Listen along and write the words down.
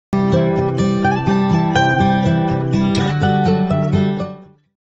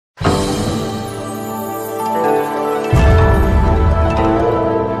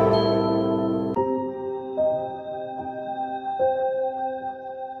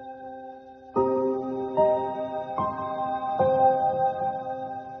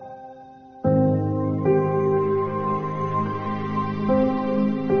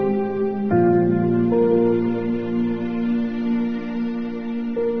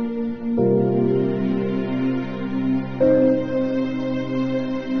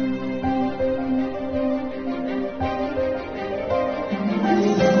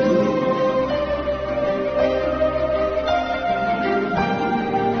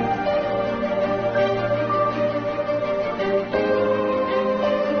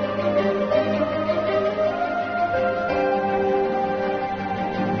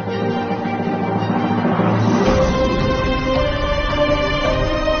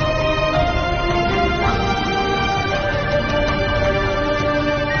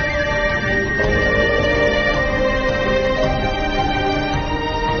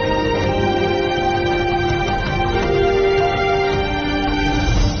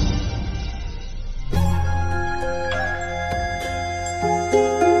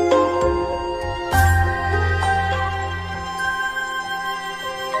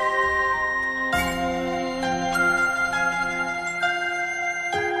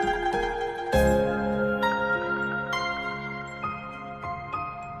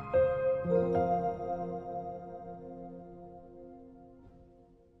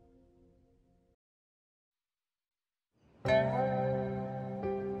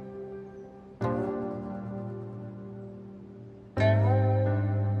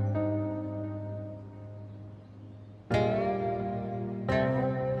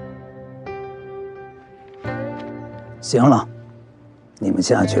行了，你们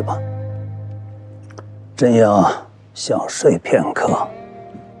下去吧，朕要小睡片刻。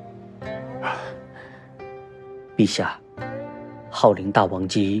陛下，浩陵大王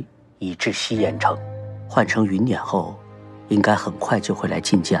姬已至西延城，换成云辇后，应该很快就会来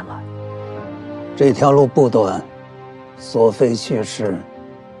觐见了。这条路不短，索妃去世，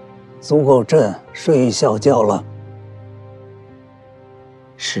足够朕睡一小觉了。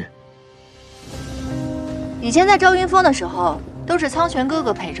是。以前在招云峰的时候，都是苍玄哥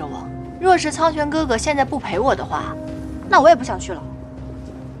哥陪着我。若是苍玄哥哥现在不陪我的话，那我也不想去了。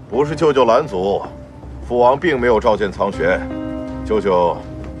不是舅舅拦阻，父王并没有召见苍玄，舅舅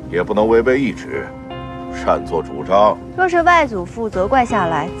也不能违背懿旨，擅作主张。若是外祖父责怪下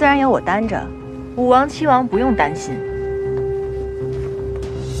来，自然由我担着。武王、七王不用担心。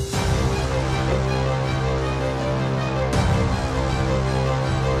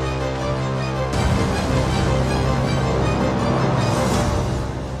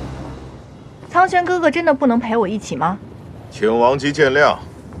苍玄哥哥真的不能陪我一起吗？请王姬见谅。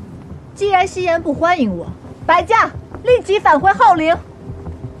既然西延不欢迎我，摆驾立即返回浩陵。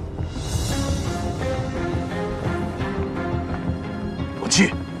王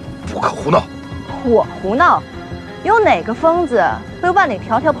姬，不可胡闹！我胡闹？有哪个疯子会万里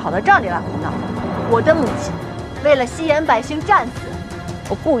迢迢跑到这里来胡闹？我的母亲为了西延百姓战死，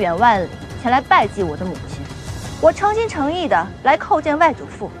我不远万里前来拜祭我的母亲。我诚心诚意的来叩见外祖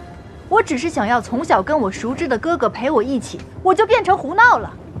父。我只是想要从小跟我熟知的哥哥陪我一起，我就变成胡闹了。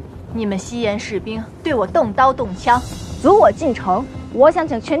你们西延士兵对我动刀动枪，阻我进城。我想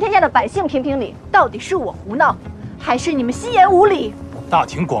请全天下的百姓评评理，到底是我胡闹，还是你们西延无礼？大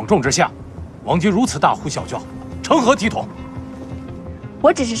庭广众之下，王姬如此大呼小叫，成何体统？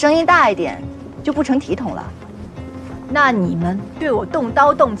我只是声音大一点，就不成体统了。那你们对我动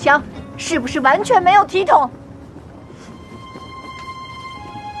刀动枪，是不是完全没有体统？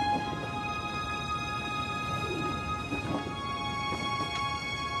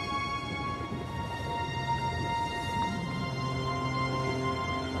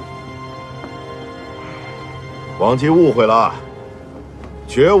王姬误会了，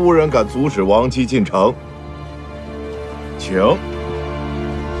绝无人敢阻止王姬进城。请。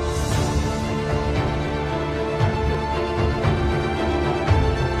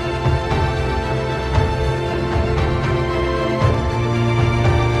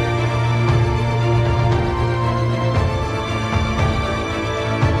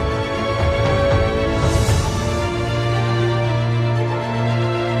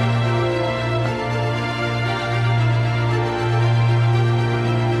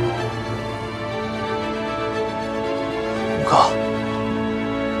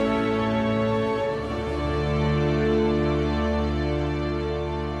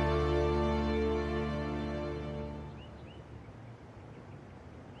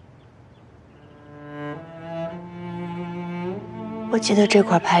我记得这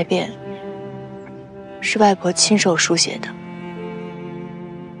块牌匾是外婆亲手书写的。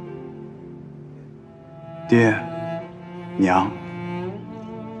爹、娘、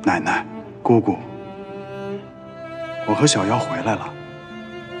奶奶、姑姑，我和小夭回来了，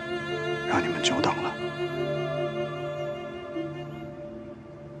让你们久等了。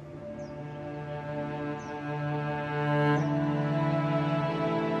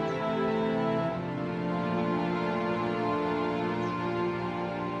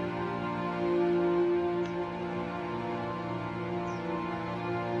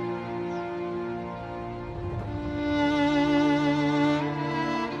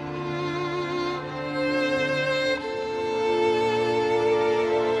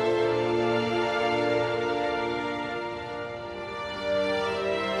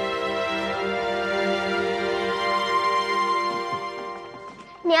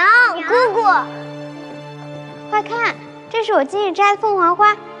娘，姑姑，快看，这是我今日摘的凤凰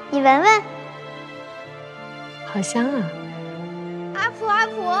花，你闻闻。好香啊！阿普，阿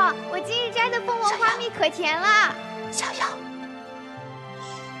普，我今日摘的凤凰花蜜可甜了。小夭，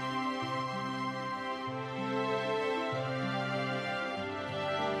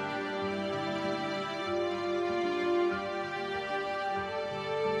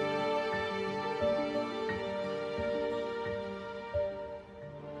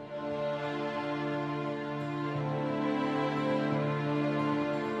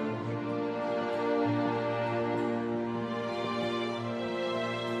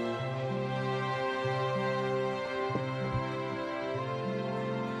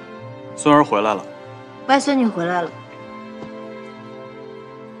孙儿回来了，外孙女回来了。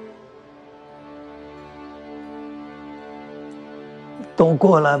都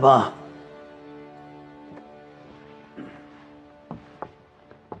过来吧。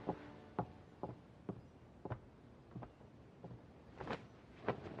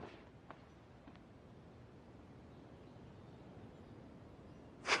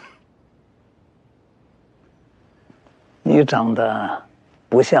你长得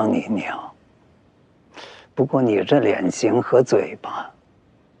不像你娘，不过你这脸型和嘴巴，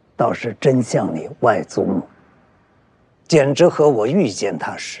倒是真像你外祖母，简直和我遇见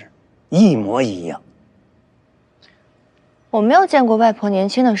她时一模一样。我没有见过外婆年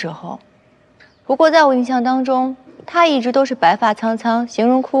轻的时候，不过在我印象当中，她一直都是白发苍苍，形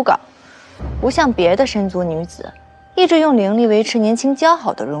容枯槁，不像别的身族女子，一直用灵力维持年轻姣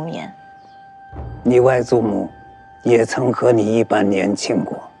好的容颜。你外祖母也曾和你一般年轻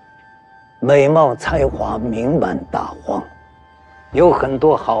过，美貌才华名满大荒，有很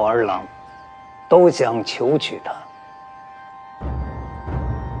多好儿郎都想求娶她。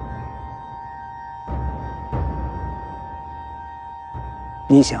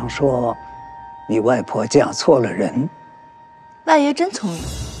你想说你外婆嫁错了人？外爷真聪明。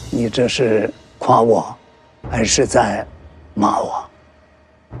你这是夸我，还是在骂我？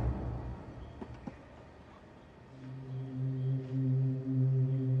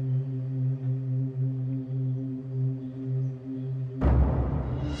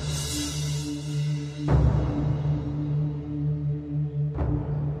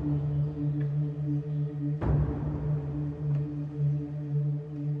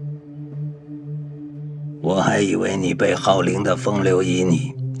我还以为你被浩灵的风流旖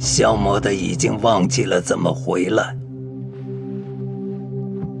旎消磨得已经忘记了怎么回来。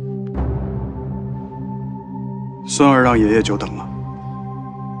孙儿让爷爷久等了。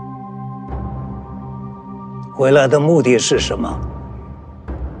回来的目的是什么？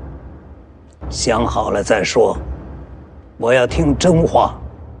想好了再说。我要听真话。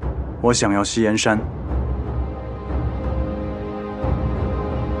我想要西岩山。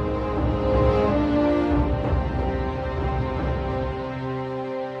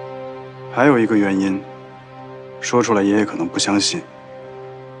还有一个原因，说出来爷爷可能不相信。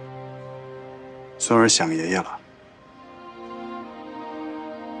孙儿想爷爷了。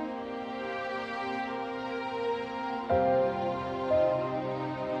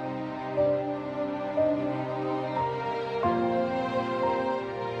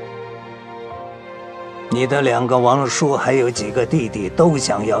你的2个王叔还有几个弟弟都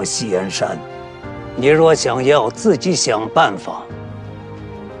想要西岩山，你若想要，自己想办法。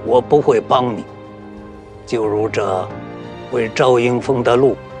我不会帮你，就如这为赵英峰的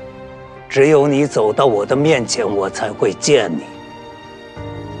路，只有你走到我的面前，我才会见你。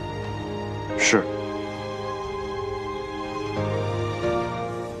是。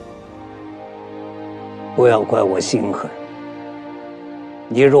不要怪我心狠。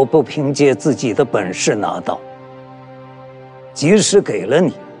你若不凭借自己的本事拿到，即使给了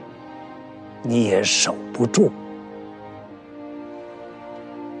你，你也守不住。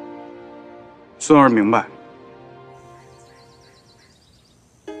孙儿明白。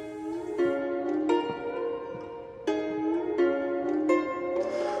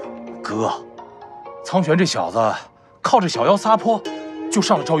哥，苍玄这小子靠着小夭撒泼，就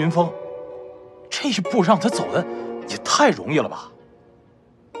上了赵云峰，这一步让他走的也太容易了吧？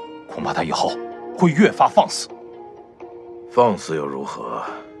恐怕他以后会越发放肆。放肆又如何？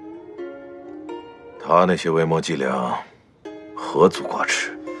他那些微末伎俩，何足挂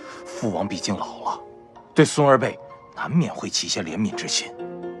齿？父王毕竟老了，对孙儿辈难免会起些怜悯之心。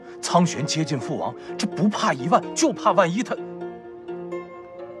苍玄接近父王，这不怕1万，就怕万一他……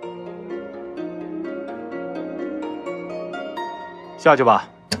下去吧。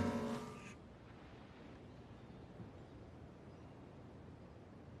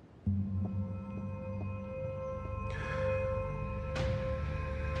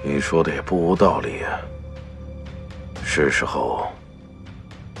你说的也不无道理啊，是时候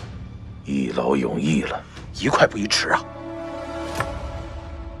一劳永逸了，一块不宜迟啊！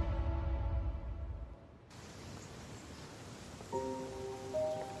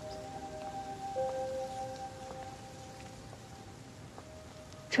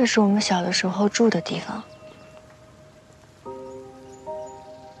这是我们小的时候住的地方。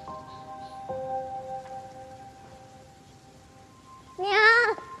娘，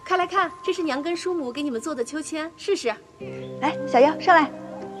快来看，这是娘跟叔母给你们做的秋千，试试。来，小夭上来，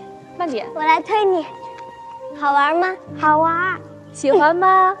慢点。我来推你，好玩吗？好玩。喜欢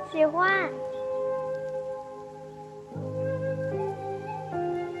吗？喜欢。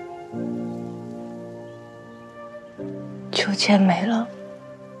秋千没了。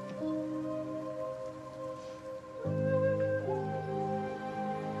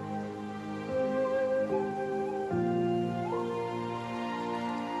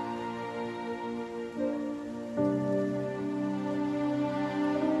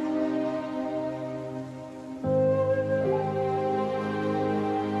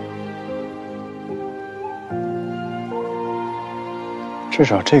至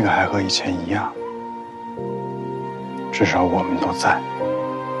少这个还和以前一样，至少我们都在。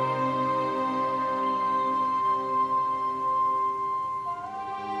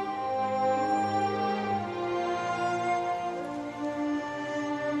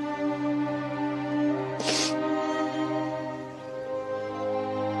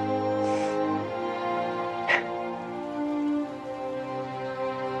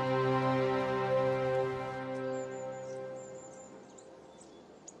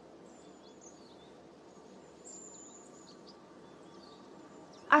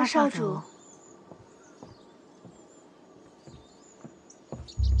二少主，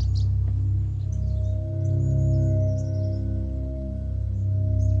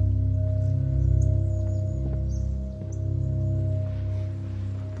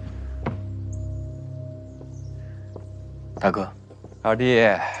大哥，二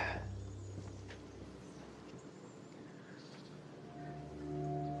弟，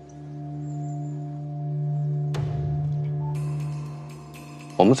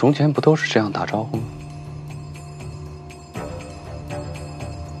我们从前不都是这样打招呼吗？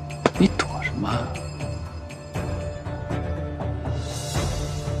你躲什么？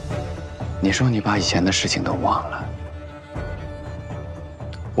你说你把以前的事情都忘了，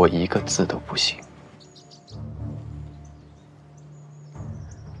我一个字都不信。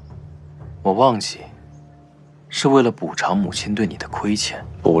我忘记，是为了补偿母亲对你的亏欠。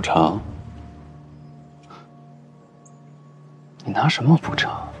补偿？你拿什么补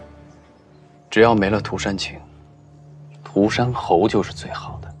偿？只要没了涂山璟，涂山侯就是最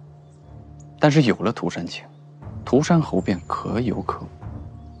好的。但是有了涂山璟，涂山侯便可有可无。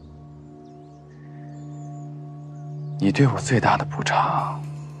你对我最大的补偿，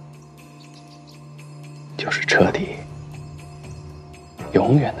就是彻底、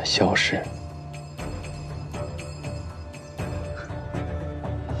永远的消失。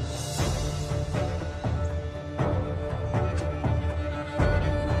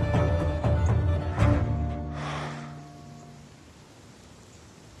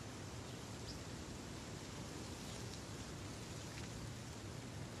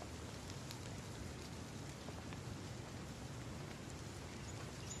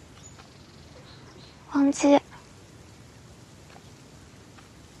王姬，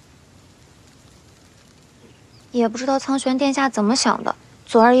也不知道苍玄殿下怎么想的，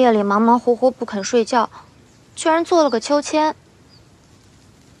昨儿夜里忙忙活活不肯睡觉，居然做了个秋千，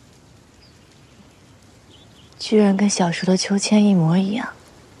居然跟小时候的秋千一模一样。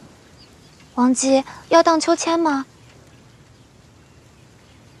王姬要荡秋千吗？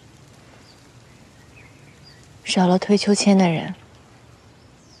少了推秋千的人。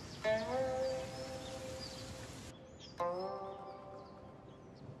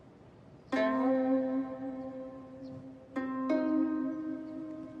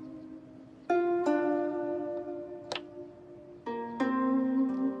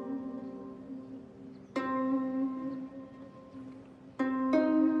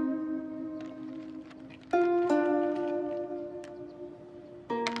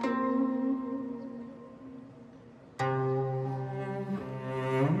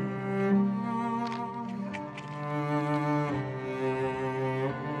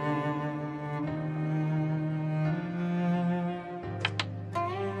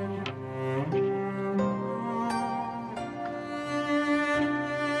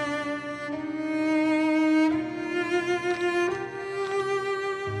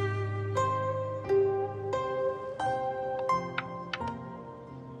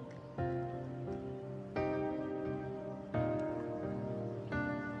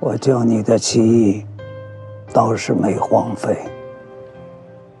我救你的棋艺倒是没荒废。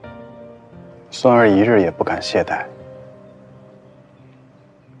孙儿一日也不敢懈怠。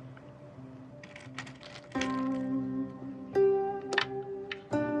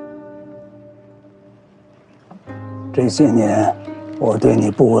这些年我对你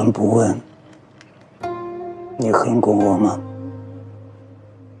不闻不问，你恨过我吗？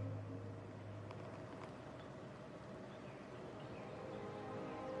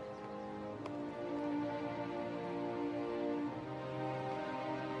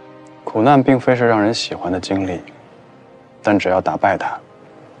苦难并非是让人喜欢的经历，但只要打败它，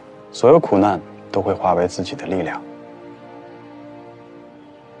所有苦难都会化为自己的力量。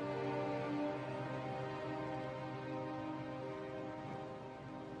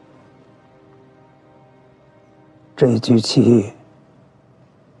这局棋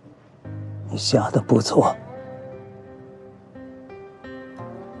你下得不错。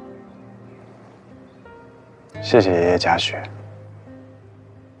谢谢爷爷嘉许。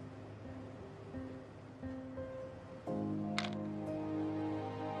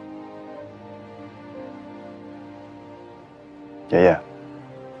爷爷，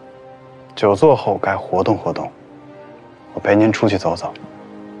久坐后该活动活动，我陪您出去走走。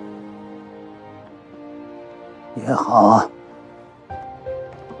也好啊。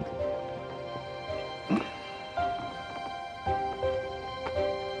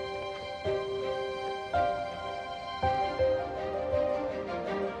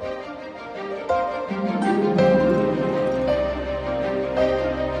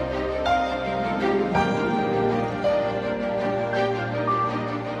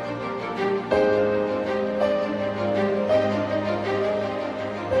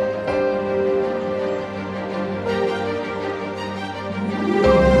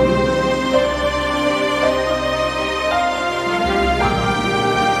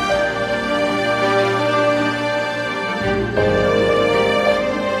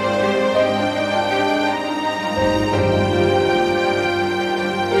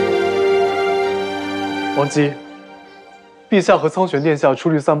王姬，陛下和苍玄殿下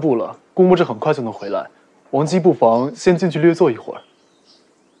出去散步了，估摸着很快就能回来。王姬不妨先进去略坐一会儿。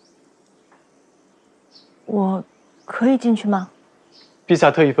我可以进去吗？陛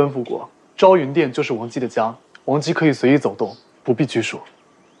下特意吩咐过，昭云殿就是王姬的家，王姬可以随意走动，不必拘束。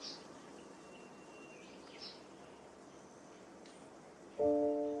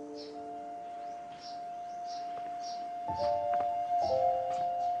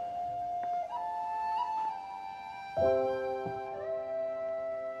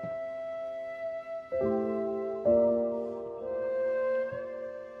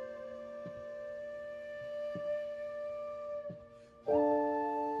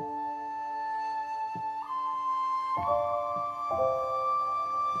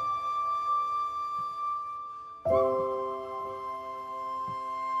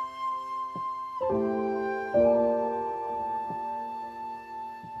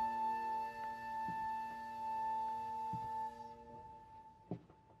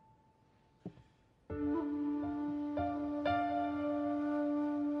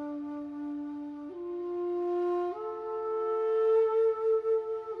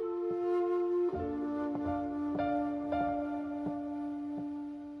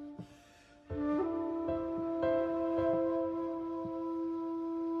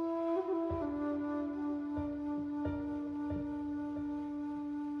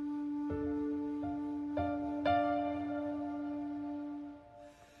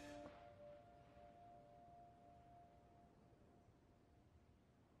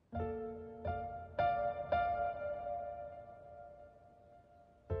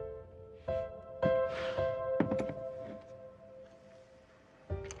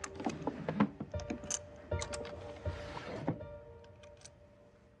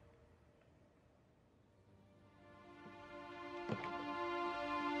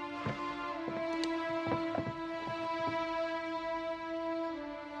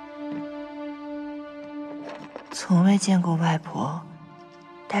从未见过外婆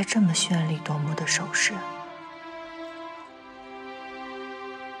戴这么绚丽夺目的首饰。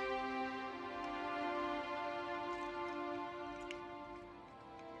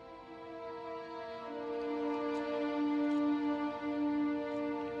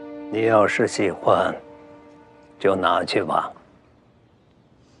你要是喜欢，就拿去吧。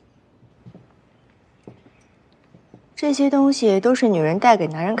这些东西都是女人带给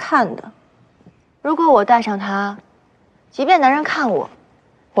男人看的。如果我戴上它，即便男人看我，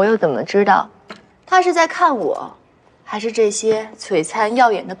我又怎么知道他是在看我，还是这些璀璨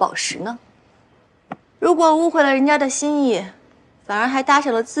耀眼的宝石呢？如果误会了人家的心意，反而还搭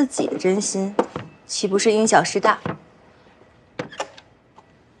上了自己的真心，岂不是因小失大？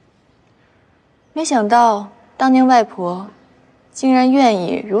没想到当年外婆竟然愿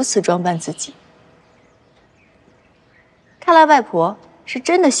意如此装扮自己。看来外婆是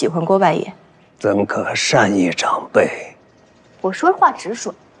真的喜欢过外爷。怎可善意长辈？我说话直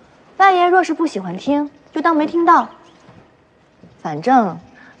说，外爷若是不喜欢听，就当没听到。反正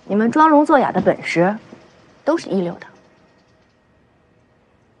你们装聋作哑的本事，都是一流的。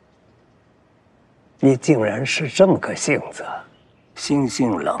你竟然是这么个性子，心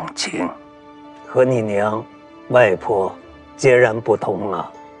性冷清，和你娘、外婆截然不同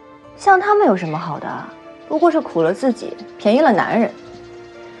啊！像他们有什么好的？不过是苦了自己，便宜了男人。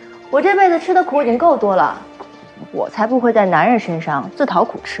我这辈子吃的苦已经够多了，我才不会在男人身上自讨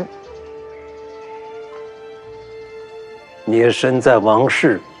苦吃。你身在王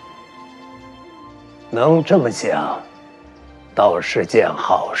室，能这么想，倒是件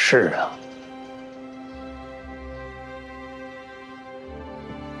好事啊。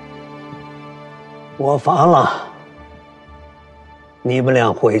我乏了，你们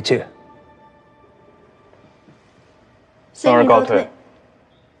俩回去。向人告退。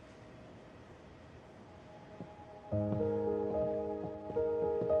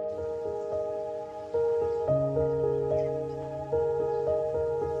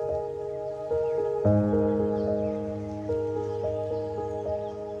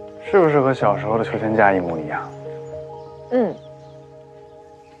是不是和小时候的秋千架一模一样？嗯。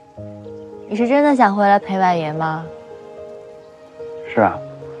你是真的想回来陪外爷吗？是啊。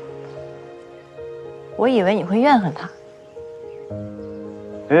我以为你会怨恨他。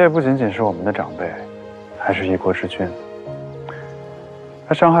爷爷不仅仅是我们的长辈，还是一国之君。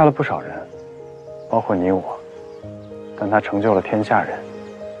他伤害了不少人，包括你我，但他成就了天下人。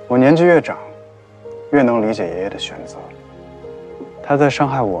我年纪越长，越能理解爷爷的选择。他在伤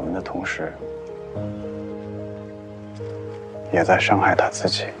害我们的同时，也在伤害他自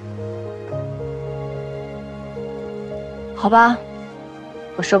己。好吧，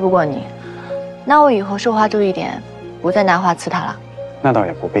我说不过你，那我以后说话注意点，不再拿话刺他了。那倒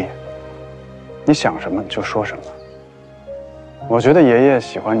也不必，你想什么就说什么。我觉得爷爷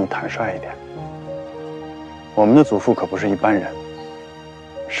喜欢你坦率一点。我们的祖父可不是一般人，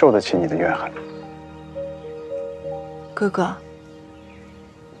受得起你的怨恨。哥哥，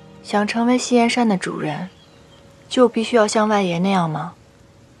想成为西岩山的主人，就必须要像外爷那样吗？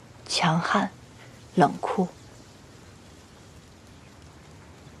强悍、冷酷。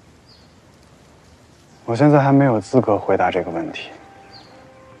我现在还没有资格回答这个问题，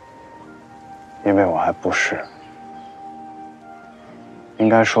因为我还不是。应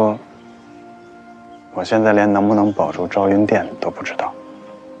该说，我现在连能不能保住昭云殿都不知道。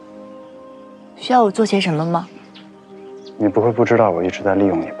需要我做些什么吗？你不会不知道我一直在利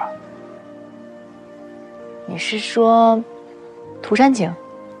用你吧？你是说，涂山璟？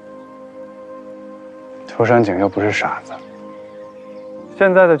涂山璟又不是傻子。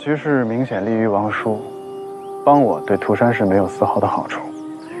现在的局势明显利于王叔，帮我对涂山氏没有丝毫的好处，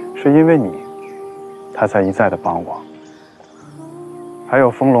是因为你，他才一再的帮我。还有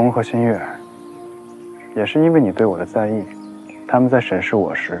风龙和新月，也是因为你对我的在意，他们在审视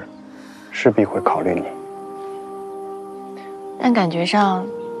我时，势必会考虑你。但感觉上，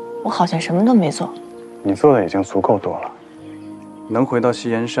我好像什么都没做。你做的已经足够多了。能回到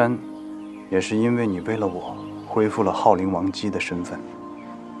西岩山，也是因为你为了我恢复了皓灵王姬的身份。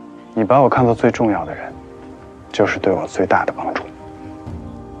你把我看作最重要的人，就是对我最大的帮助。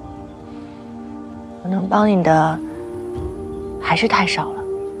我能帮你的还是太少了。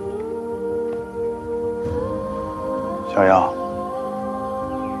小夭，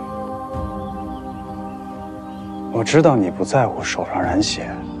我知道你不在乎手上染血，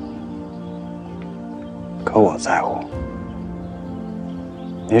可我在乎。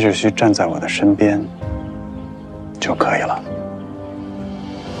你只需站在我的身边就可以了。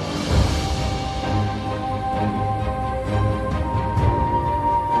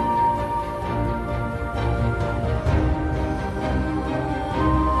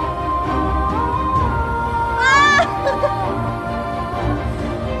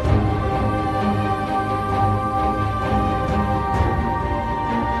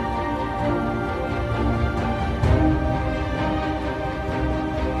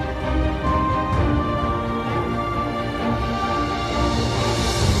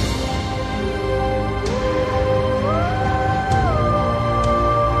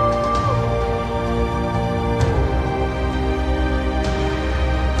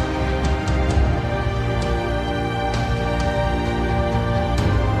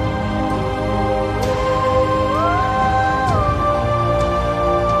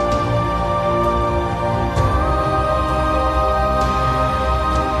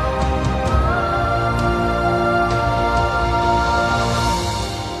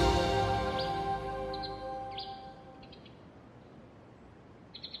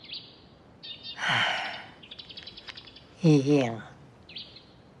一应，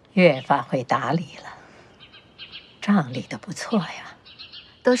越发会打理了，账理得不错呀。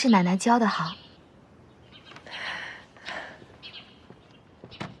都是奶奶教的好。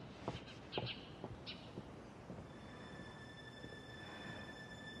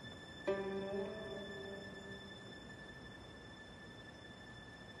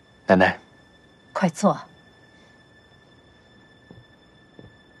奶奶，快坐。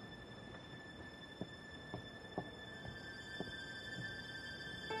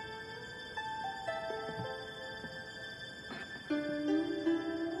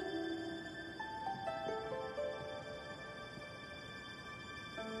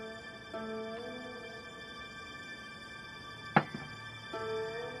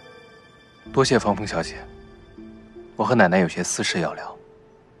多谢芳风小姐，我和奶奶有些私事要聊。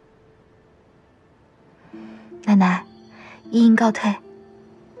奶奶，一应告退。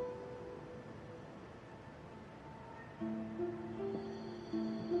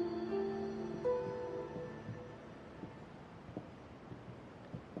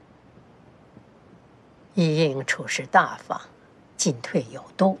一应处事大方，进退有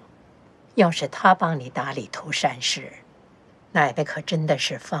度。要是他帮你打理涂山事，奶奶可真的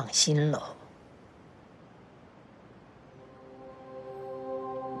是放心喽。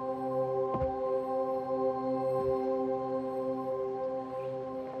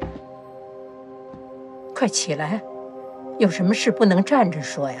快起来，有什么事不能站着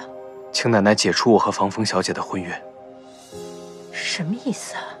说呀？请奶奶解除我和防风小姐的婚约。什么意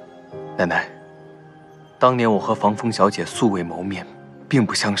思啊？奶奶，当年我和防风小姐素未谋面，并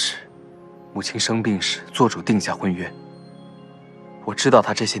不相识。母亲生病时，做主定下婚约。我知道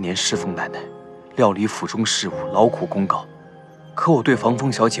她这些年侍奉奶奶，料理府中事务，劳苦功高。可我对防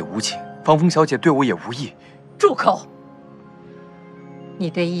风小姐无情，防风小姐对我也无意。住口！你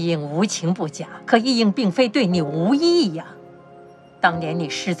对一应无情不假，可一应并非对你无意呀。当年你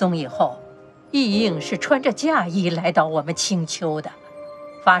失踪以后，一应是穿着嫁衣来到我们青丘的，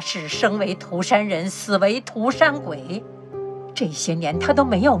发誓生为涂山人，死为涂山鬼。这些年他都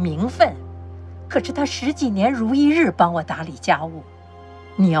没有名分，可是他10几年如一日帮我打理家务。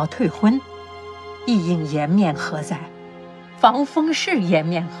你要退婚，一应颜面何在？防风氏颜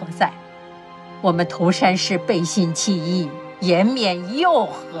面何在？我们涂山氏背信弃义，颜面又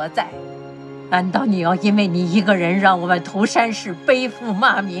何在？难道你要因为你一个人让我们涂山氏背负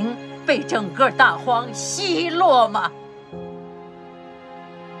骂名，被整个大荒奚落吗？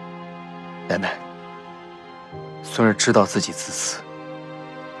奶奶，孙儿知道自己自私，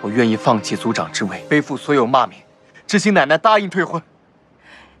我愿意放弃族长之位，背负所有骂名，只请奶奶答应退婚。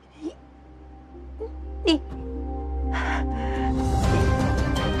你，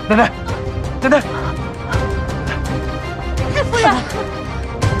奶奶，奶奶，太夫人，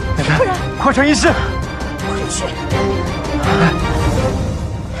奶奶，快传医师，快去！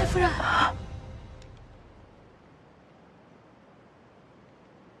太夫人。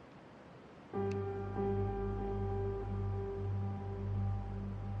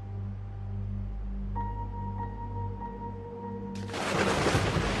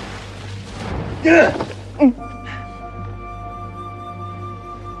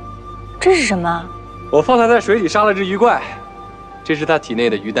这是什么？我放他在水里杀了只鱼怪，这是他体内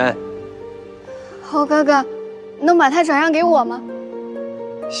的鱼丹。侯哥哥，能把它转让给我吗？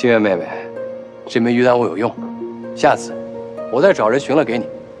心月妹妹，这枚鱼丹我有用，下次我再找人寻了给你。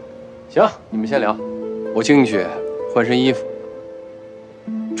行，你们先聊，我请你去换身衣服，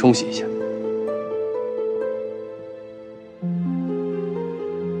冲洗一下。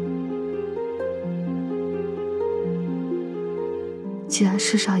既然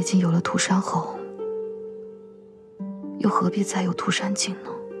世上已经有了涂山侯，又何必再有涂山璟呢？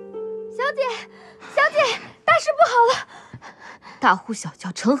小姐，小姐，大事不好了！大呼小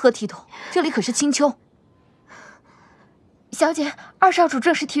叫，成何体统？这里可是青丘。小姐，二少主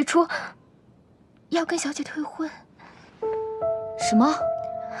正式提出要跟小姐退婚。什么？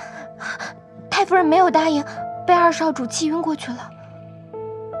太夫人没有答应，被二少主气晕过去了。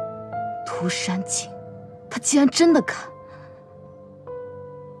涂山璟，他竟然真的敢！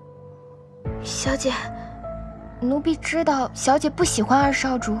小姐，奴婢知道小姐不喜欢二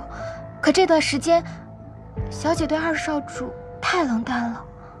少主，可这段时间，小姐对二少主太冷淡了。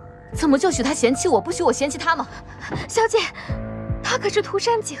怎么就许他嫌弃我，不许我嫌弃他吗？小姐，他可是涂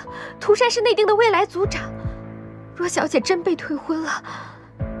山璟，涂山氏内定的未来族长。若小姐真被退婚了，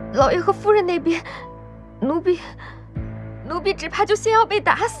老爷和夫人那边，奴婢只怕就先要被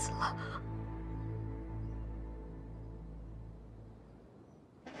打死了。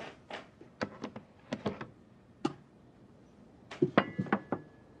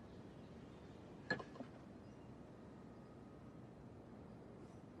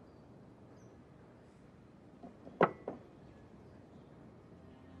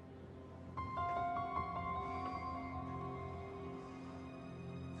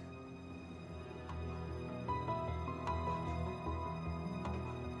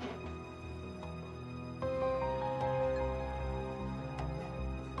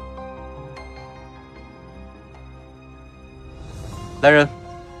来人！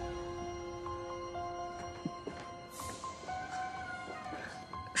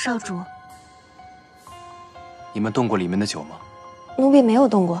少主，你们动过里面的酒吗？奴婢没有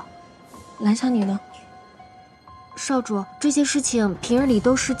动过。兰香，你呢？少主，这些事情平日里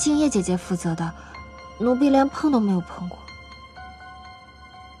都是静夜姐姐负责的，奴婢连碰都没有碰过。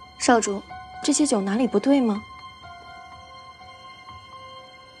少主，这些酒哪里不对吗？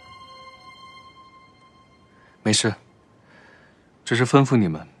没事，只是吩咐你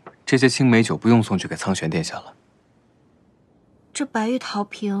们，这些青梅酒不用送去给苍玄殿下了。这白玉陶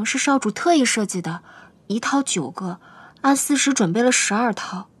瓶是少主特意设计的，一套9个，按40准备了12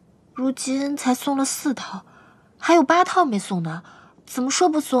套，如今才送了4套，还有8套没送呢。怎么说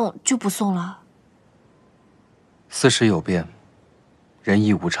不送就不送了4时有变，人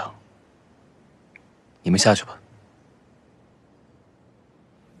意无常。你们下去吧。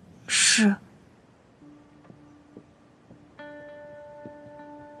是。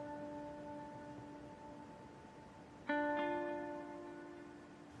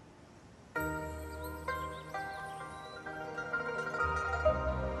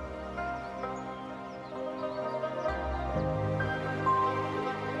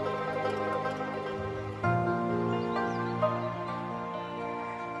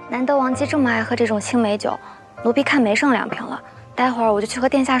难得王姬这么爱喝这种青梅酒，奴婢看没剩2瓶了，待会儿我就去和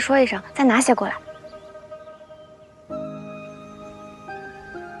殿下说一声，再拿些过来。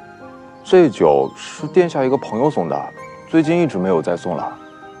这酒是殿下一个朋友送的，最近一直没有再送了，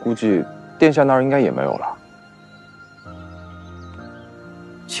估计殿下那儿应该也没有了。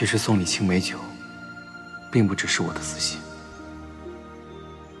其实送你青梅酒，并不只是我的私心。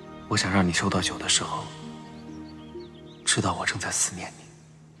我想让你收到酒的时候，知道我正在思念你。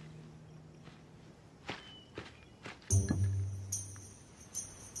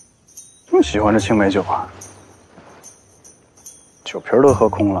这么喜欢这青梅酒啊？酒瓶都喝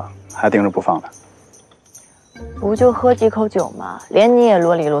空了，还盯着不放呢。不就喝几口酒吗？连你也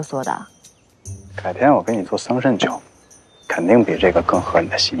啰里啰嗦的。改天我给你做桑葚酒，肯定比这个更合你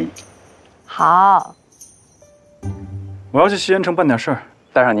的心意。好。我要去西岩城办点事儿，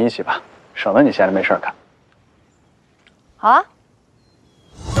带上你一起吧，省得你闲着没事干。好啊。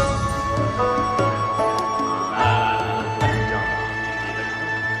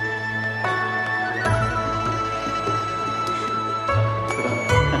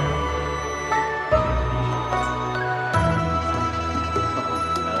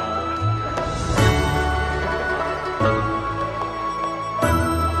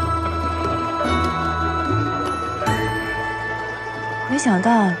没想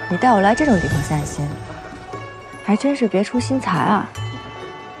到你带我来这种地方散心，还真是别出心裁啊！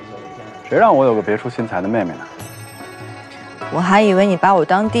谁让我有个别出心裁的妹妹呢？我还以为你把我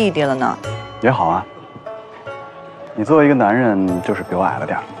当弟弟了呢。也好啊，你作为一个男人，就是比我矮了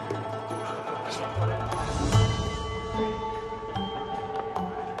点儿。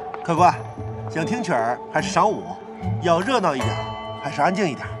客官，想听曲儿还是赏舞？要热闹一点还是安静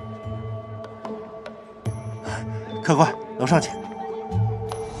一点？客官，楼上请。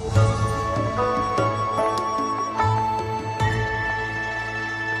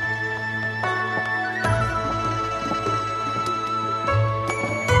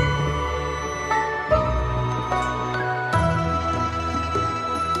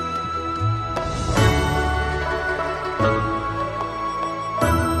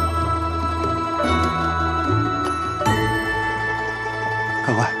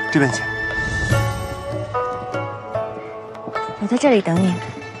客官，这边请。我在这里等你。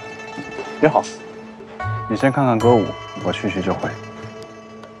也好，你先看看歌舞，我去就回。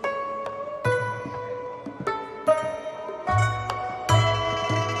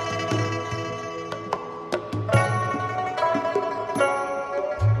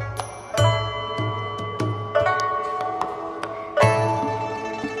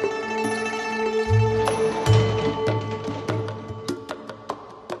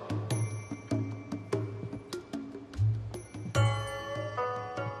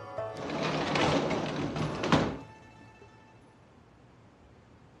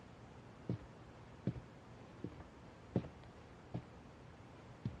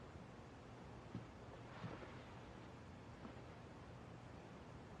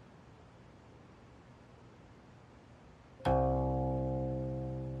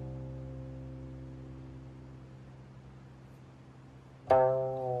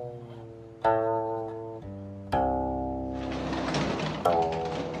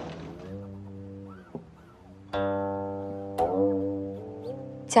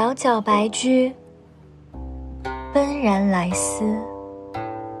皎皎白驹，奔然来思。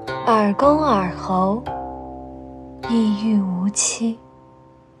尔公尔侯，意欲无期。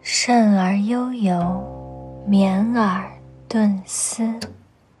甚而悠游，绵耳顿思。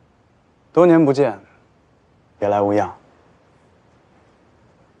多年不见，别来无恙。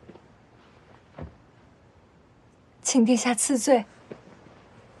请殿下赐罪。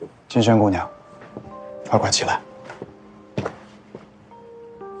金萱姑娘，快起来。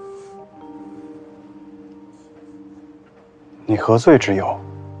你何罪之有？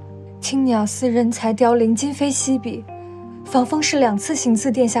青鸟似人才凋零，今非昔比。防风氏2次行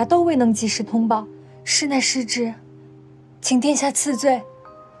刺殿下都未能及时通报，实乃失职，请殿下赐罪。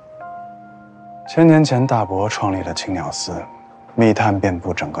1000年前，大伯创立了青鸟寺，密探遍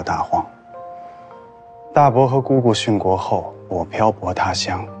布整个大荒。大伯和姑姑殉国后，我漂泊他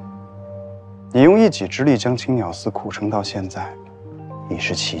乡。你用一己之力将青鸟寺苦撑到现在，已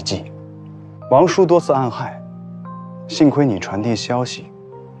是奇迹。王叔多次暗害，幸亏你传递消息，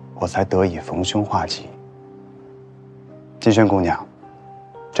我才得以逢凶化吉。姬轩姑娘，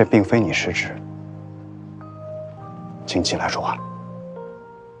这并非你失职，请起来说话。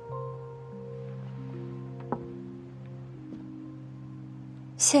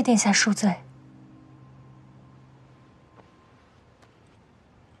谢殿下恕罪。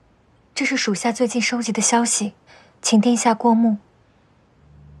这是属下最近收集的消息，请殿下过目。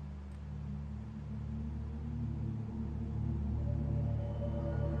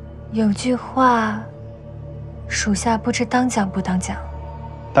有句话，属下不知当讲不当讲，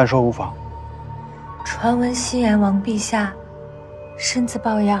但说无妨。传闻西炎王陛下身子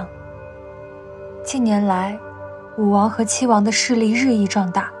抱恙，近年来武王和七王的势力日益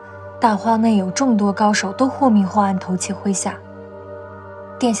壮大，大荒内有众多高手都或明或暗投其麾下。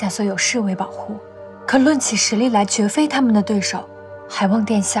殿下虽有侍卫保护，可论起实力来，绝非他们的对手。还望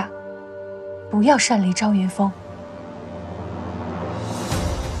殿下不要擅离朝云峰。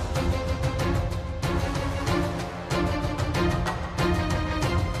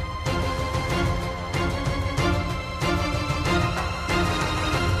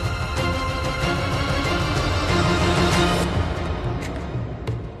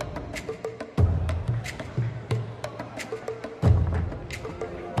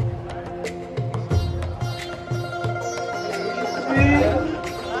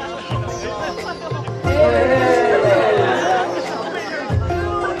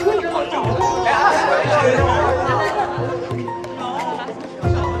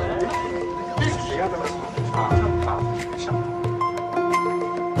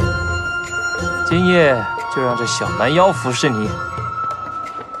今夜就让这小蛮腰服侍你。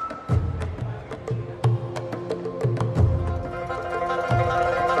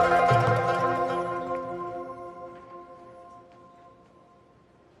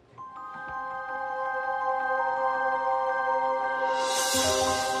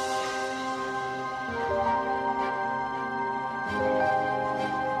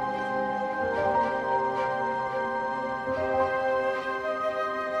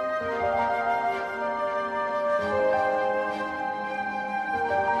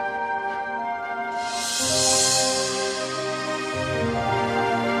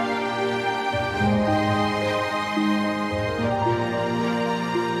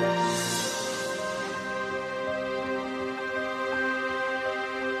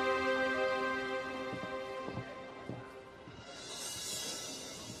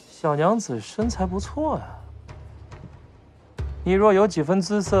小娘子身材不错呀，你若有几分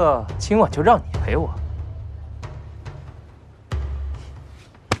姿色，今晚就让你陪我。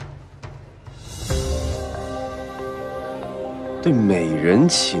对美人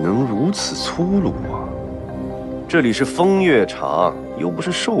岂能如此粗鲁啊？这里是风月场，又不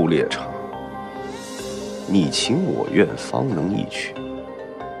是狩猎场，你情我愿方能一曲。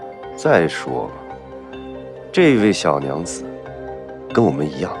再说，这位小娘子跟我们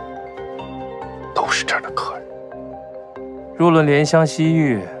一样，都是这儿的客人。若论怜香惜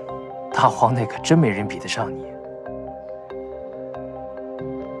玉，大荒内可真没人比得上你。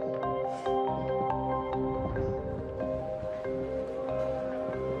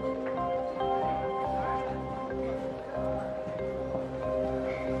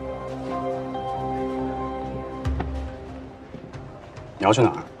你要去哪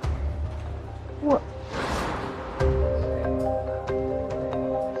儿？我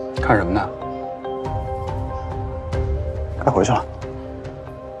看什么呢？该回去了。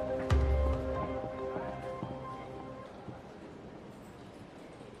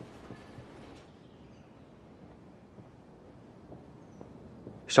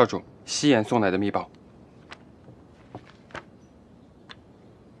少主，西岩送来的密报。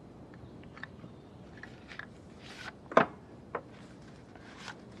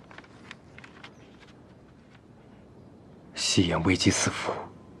西岩危机四伏，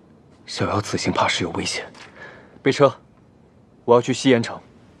小瑶此行怕是有危险。备车，我要去西岩城。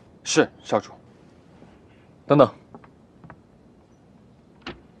是，少主。等等，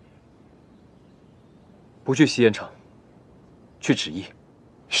不去西岩城，去旨意。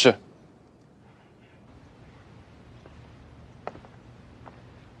是。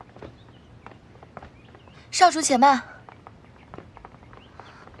少主且慢。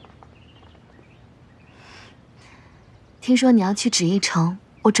听说你要去纸艺城，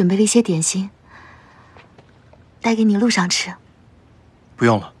我准备了一些点心，带给你路上吃。不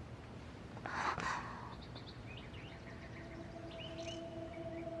用了。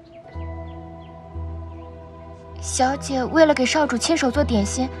小姐为了给少主亲手做点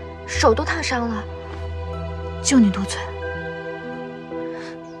心，手都烫伤了。就你多嘴，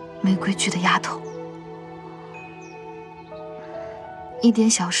没规矩的丫头，一点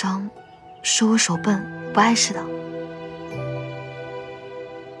小伤，说我手笨不碍事的。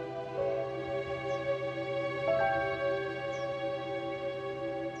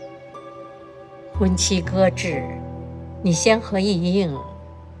婚期搁置，你先和意应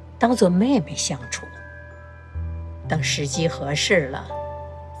当做妹妹相处。等时机合适了，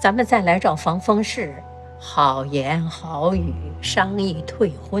咱们再来找防风氏，好言好语商议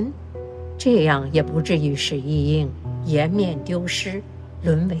退婚，这样也不至于使意应颜面丢失，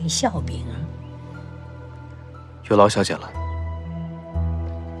沦为笑柄。有劳小姐了。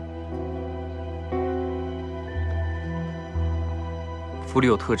府里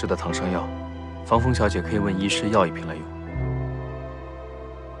有特制的躺伤药，防风小姐可以问医师要一瓶来用。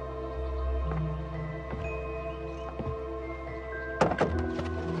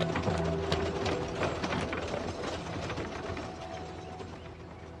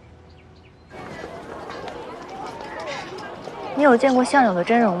你有见过相柳的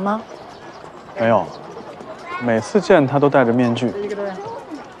真容吗？没有，每次见他都戴着面具。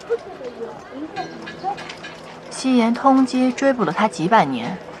西岩通缉追捕了他几百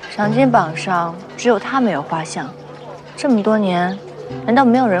年，赏金榜上只有他没有画像。这么多年，难道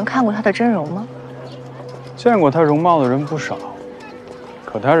没有人看过他的真容吗？见过他容貌的人不少，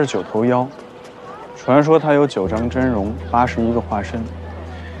可他是9头妖，传说他有9张真容，81个化身。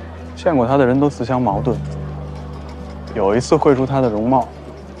见过他的人都自相矛盾。有一次绘出他的容貌，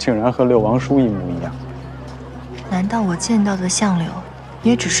竟然和六王叔一模一样。难道我见到的相柳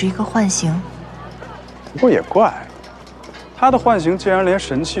也只是一个幻形？不过也怪，他的幻形竟然连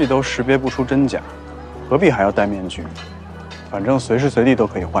神器都识别不出真假，何必还要戴面具？反正随时随地都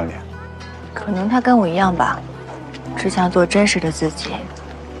可以换脸。可能他跟我一样吧，只想做真实的自己，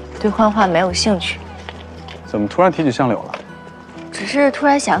对幻化没有兴趣。怎么突然提起相柳了？只是突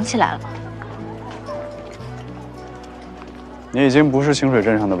然想起来了。你已经不是清水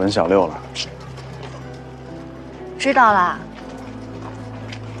镇上的玟小六了。知道啦。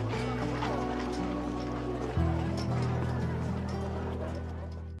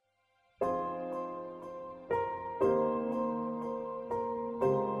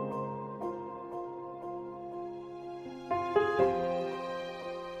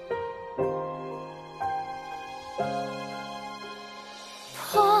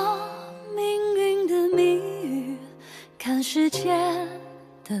破命运的谜语，看世界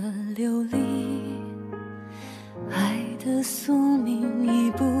的流离，爱的宿命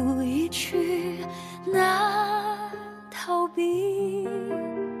一步一趋，难逃避。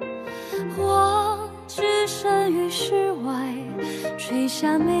我置身于世外，垂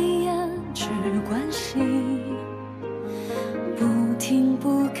下眉眼只关心，不听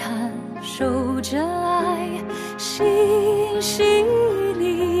不看，守着爱，心细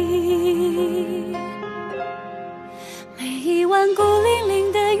腻。每一晚孤零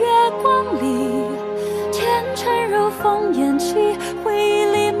零的月光里，天沉柔风眼起，回忆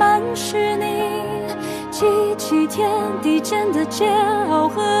里满是你，记起天地间的煎熬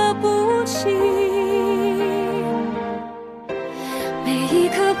和不弃。每一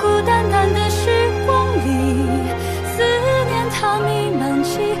刻孤单单的时光里，思念它弥漫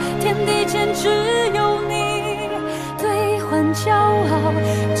起，天地间只有你，兑换骄傲，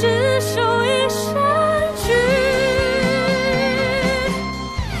只守一生句。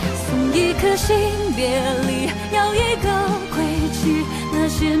送一颗心别离，要一个归期，那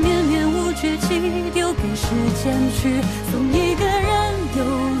些绵绵无绝期丢给时间去。送一个人游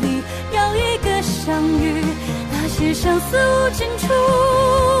离，要一个相遇，那些相思无尽处，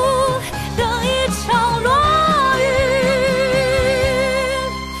等一场落雨。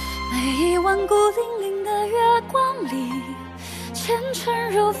每一晚孤零零的月光里，前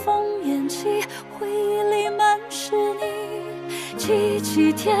尘柔风眼起，回忆里满是你，记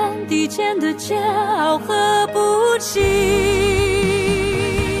起天地间的煎熬和不弃。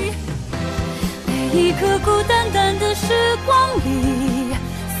每一刻孤单单的时光里，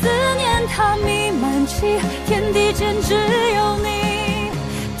思念它弥漫起，天地间只有你，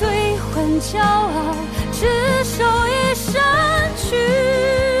兑换骄傲，只守